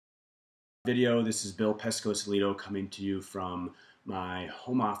Video. This is Bill Pesco-Solito coming to you from my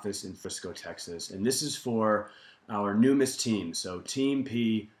home office in Frisco, Texas. And this is for our Numis team. So Team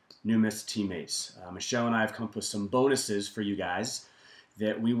P Numis teammates. Michelle and I have come up with some bonuses for you guys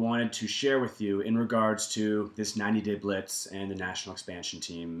that we wanted to share with you in regards to this 90-day Blitz and the national expansion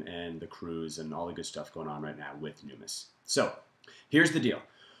team and the cruise and all the good stuff going on right now with Numis. So here's the deal.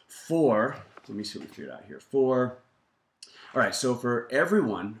 Let me see what we figured out here. All right, so for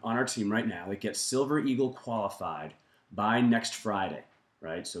everyone on our team right now that gets Silver Eagle qualified by next Friday,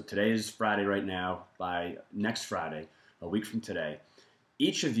 right? So today is Friday right now. By next Friday, a week from today,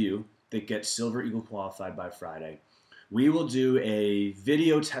 each of you that gets Silver Eagle qualified by Friday, we will do a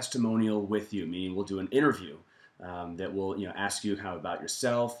video testimonial with you, meaning we'll do an interview that will ask you about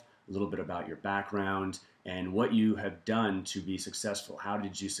yourself, a little bit about your background, and what you have done to be successful. How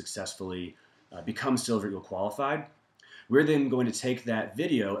did you successfully become Silver Eagle qualified? We're then going to take that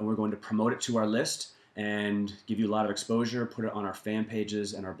video and we're going to promote it to our list and give you a lot of exposure, put it on our fan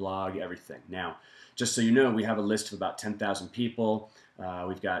pages and our blog, everything. Now, just so you know, we have a list of about 10,000 people.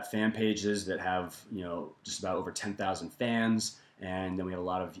 We've got fan pages that have, just about over 10,000 fans, and then we have a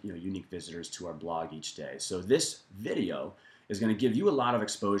lot of, unique visitors to our blog each day. So this video is going to give you a lot of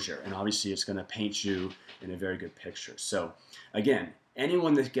exposure, and obviously it's going to paint you in a very good picture. So again,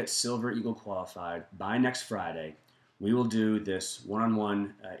 anyone that gets Silver Eagle qualified by next Friday, we will do this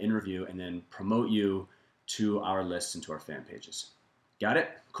one-on-one interview and then promote you to our lists and to our fan pages. Got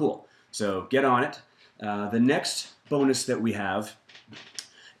it? Cool. So get on it. The next bonus that we have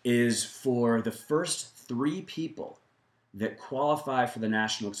is for the first 3 people that qualify for the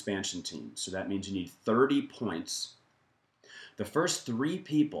national expansion team. So that means you need 30 points. The first 3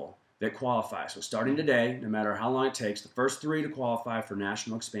 people that qualify, so starting today, no matter how long it takes, the first 3 to qualify for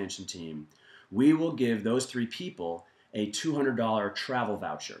national expansion team, we will give those 3 people a $200 travel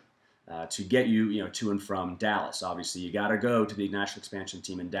voucher to get you, to and from Dallas. Obviously, you got to go to the national expansion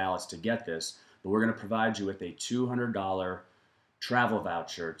team in Dallas to get this, but we're going to provide you with a $200 travel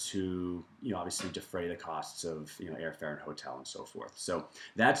voucher to, obviously defray the costs of, airfare and hotel and so forth. So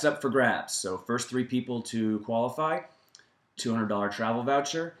that's up for grabs. So first 3 people to qualify, $200 travel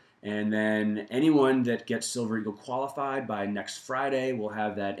voucher. And then anyone that gets Silver Eagle qualified by next Friday, we'll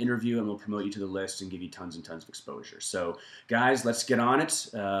have that interview and we'll promote you to the list and give you tons and tons of exposure. So guys, let's get on it.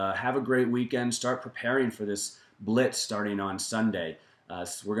 Have a great weekend. Start preparing for this Blitz starting on Sunday.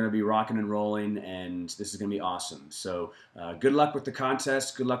 So we're going to be rocking and rolling, and this is going to be awesome. So good luck with the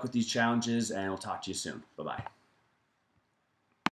contest. Good luck with these challenges, and we'll talk to you soon. Bye-bye.